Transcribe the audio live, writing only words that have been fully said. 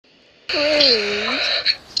cringe.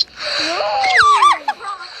 No.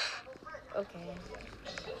 Okay.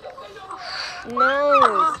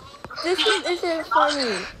 No. This isn't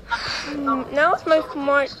funny. Now my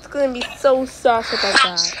smart's gonna be so sauce about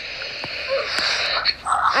that.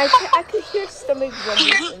 I could hear stomach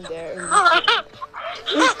rumbles in there.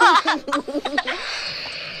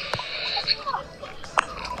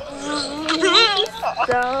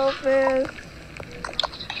 Stop it.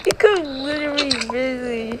 You could literally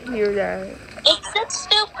really hear that. It's so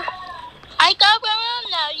stupid. I got around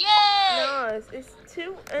now, yay! No, it's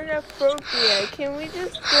too inappropriate. Can we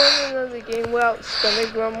just join another game without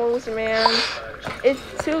stomach rumbles, man? It's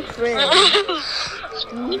too cringe.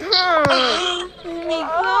 No! Let me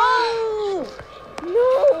go!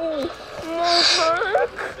 No! Mark!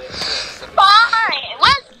 Fine,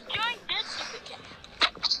 let's join this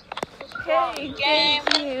Hey, thank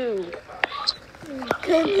you.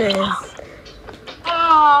 Goodness.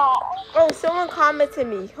 Oh, Someone commented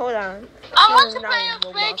me. Hold on. I want to play a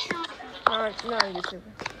fiction. Not YouTube.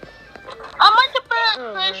 I want to play a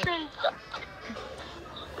fiction.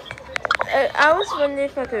 I was wondering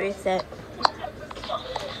if I could reset.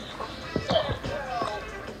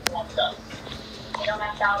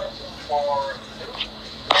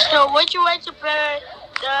 So, would you like to play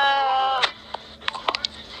the...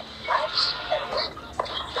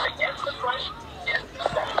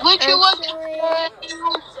 Would you like to play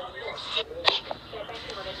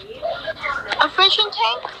a fishing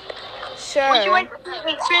tank? Sure. Would you like to play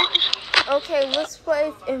a fish? Okay, let's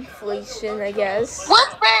play inflation, I guess.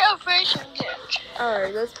 Let's play a fishing tank.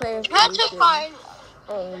 Alright, let's play inflation. That's a fine.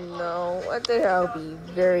 Oh no, I think I'll be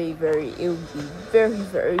very, it would be very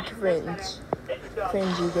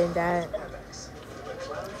cringy than that.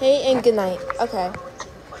 Hey and good night. Okay.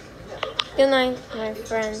 Good night, my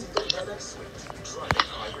friend.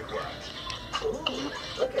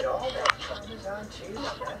 Look at all that Parmesan cheese on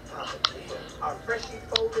that topping. Our freshly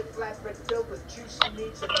folded flatbread filled with juicy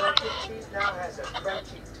meats and melted cheese now has a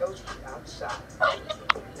crunchy, toasty outside.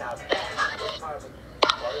 Now that's what Parmesan.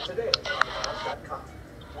 Order today at Parmesan.com.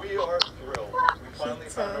 We are thrilled. We finally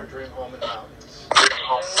found our dream home in the mountains.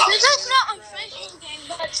 This is not a fishing game,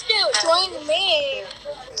 but still, join me.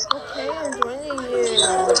 Okay, I'm joining you.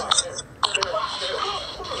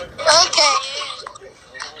 Okay.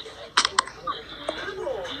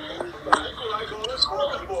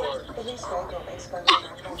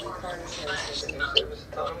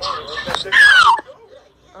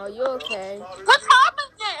 Are you okay? What's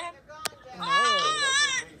happening?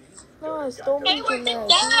 No, don't be dramatic. You're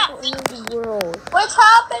not in the world. What's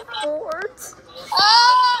happening? Fort.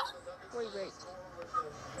 Wait.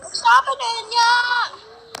 What's happening, yeah?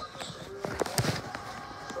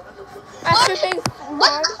 After they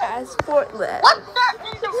marked as Fortlet. What's that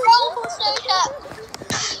in the road? Who said that?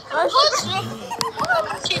 Who's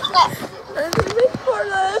that? That's a big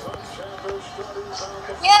Fortlet.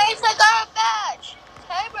 Yeah, it's like our badge.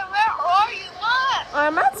 Hey, but where are you? What?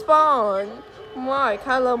 I'm at spawn. Mark,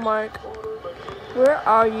 hello Mark. Where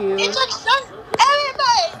are you? It's like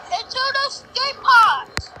everybody. It's to the skate park.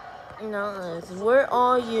 No, where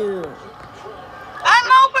are you?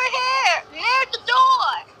 I'm over here, near the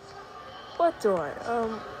door. What door?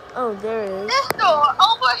 Oh, there it is. This door,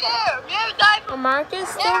 over here, near the guy. Mark is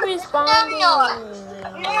still responding.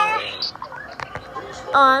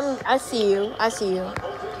 I see you.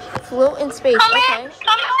 Float in space, Come okay. here.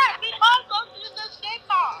 We all go to the skate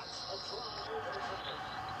park.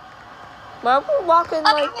 Why are we walking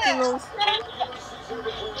like,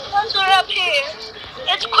 What's up here?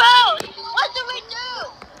 It's closed. What do we do?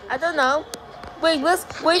 I don't know. Wait, let's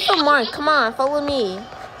wait for Mark. Come on, follow me.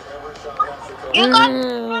 You got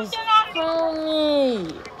something on you. Follow me.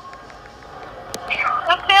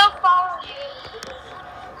 The field follows you.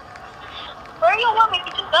 Where do you want me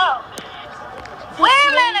to go? Wait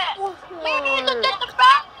a minute. We need to get the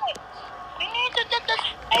basket. We need to get the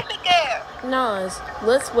safety gear. No,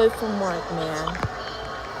 let's wait for Mark, man. Okay,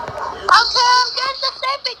 I'm getting the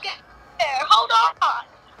safety gear. Hold on.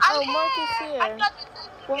 Mark is here.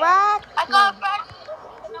 I got back.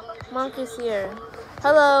 Mark is here.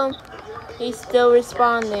 Hello. He's still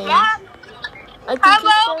responding. Yeah.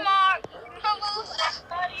 Hello, Mark. Hello,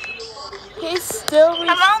 everybody. He's still Hello,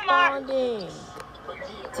 Mark. responding.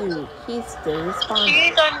 Dude, he's still responding.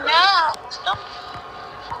 He's enough.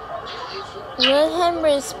 Let him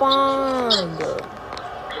respond.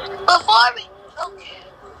 Before we... Okay.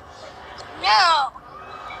 No.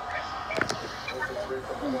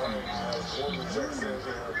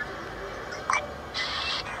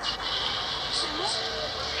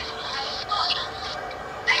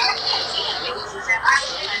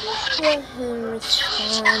 Let him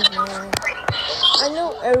respond, man. I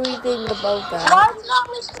know everything about that. Why is not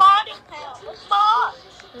responding to him?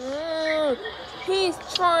 Respond. He's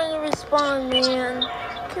trying to respond, man.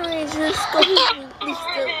 Can we just go?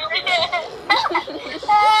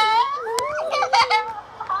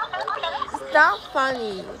 It's not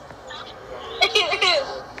funny.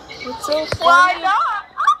 It's so funny. Why not?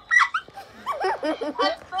 I'm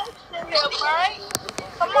fixing him, right?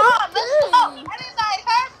 Come on, let's go. Everybody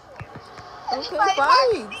hurt. Okay,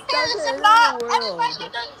 fine. It's not the end of the world.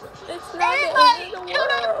 It's not the end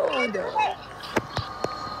of the world.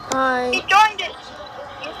 Hi. He joined it.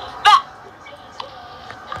 He's back.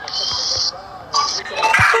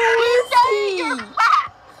 Who is he?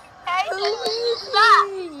 Hey, Who he's is back.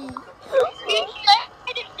 he? He said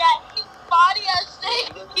that his body has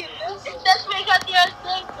saved you. It's just because you're a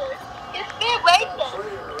singer. It's being racist.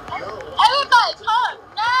 Everybody, come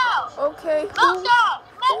now. Okay, Look up.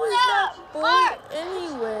 who is that boy Mark.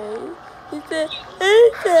 anyway? He said,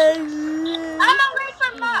 I'm gonna wait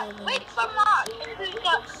for Mark. Wait for Mark.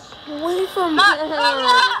 wait for Mark, me. come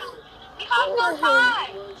on. We have no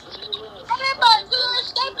time. Everybody, do the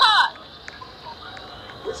skate park.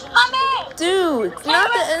 Come in. Dude, it's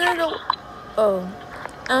not the end of the. Oh,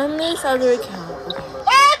 I'm this other account. Okay.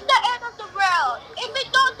 It's the end of the world. If we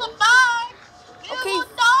don't survive, you will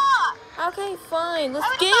die. Okay, fine. Let's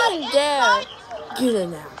Everybody, get in there. inside. Get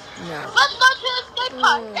in now. No. Let's go to the skate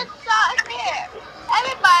park. Inside here.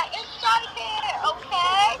 Everybody, inside here,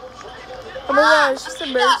 okay? Oh my gosh, it's just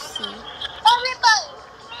emergency. Everybody,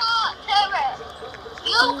 come on, Terrence.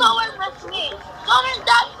 You go in with me. Go in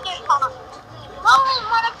that skate park. Go in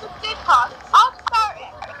one of the skate parks. I'll start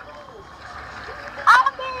it.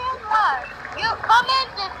 I'll be in one. You come in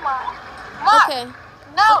this one. Mark. Okay.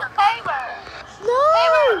 No, Taylor. No.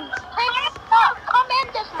 Taylor, no, come in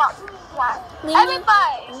this one. Leave me-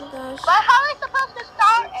 Everybody. Oh my gosh. But how are we supposed to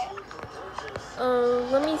start it?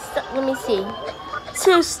 Let me see.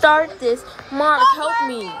 To start this, Mark, help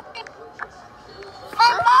me. Hey,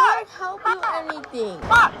 I Mark. can't help you anything.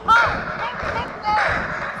 Mark, Mark.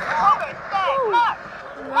 Over, stay. Mark.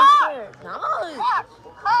 I'm Mark. not scared. No. Mark,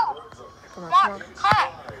 come. Come on, Mark, come on.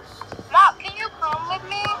 come. Mark, can you come with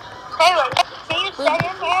me? Taylor, can you stay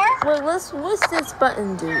in here? Wait, what's this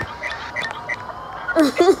button do?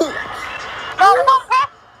 No, don't press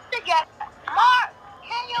together. Mark,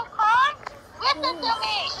 can you come? Listen to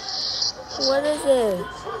me. What is it?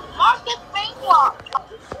 Mark is brainwashed.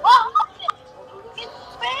 What? He's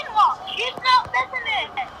brainwashed. He's not listening.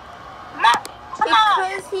 Mark, come on.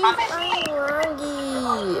 Because he's Come with me.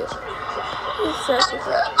 unlucky. He's such a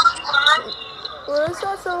Well, it's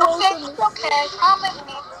not supposed Okay, to it's okay. Come with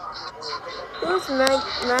me. Who's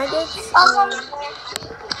maggots? Come with me.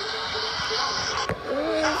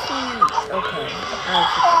 Where is he? Okay.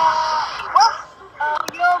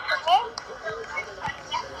 You okay?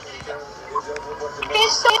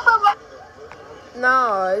 He's super.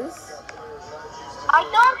 Nice. I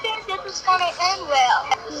don't think this is gonna end well.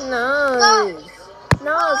 Nice.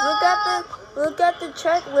 Nice. Look at the Taylor,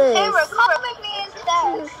 checklist. come with me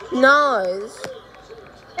instead. Nice.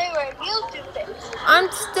 Taylor, you do this. I'm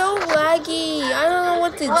still laggy. I don't know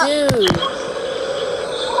what to do.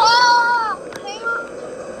 Oh, Taylor.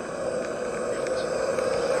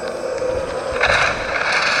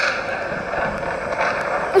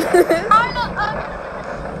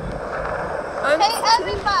 Hey,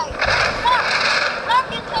 everybody.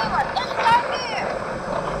 Look at Taylor. It's right here.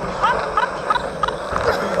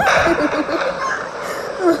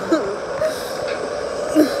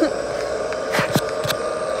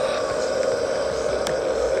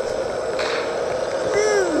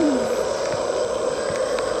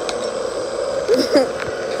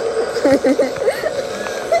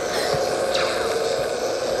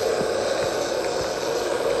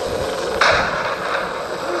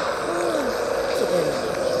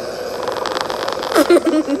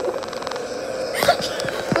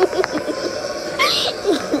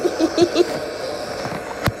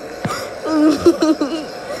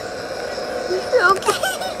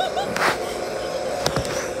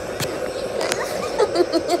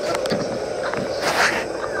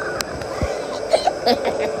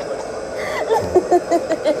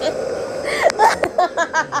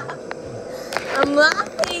 I'm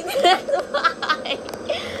laughing. That's why.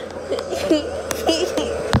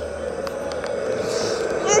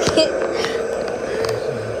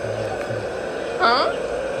 Huh?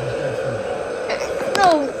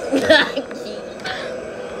 No.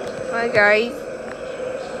 Hi guys.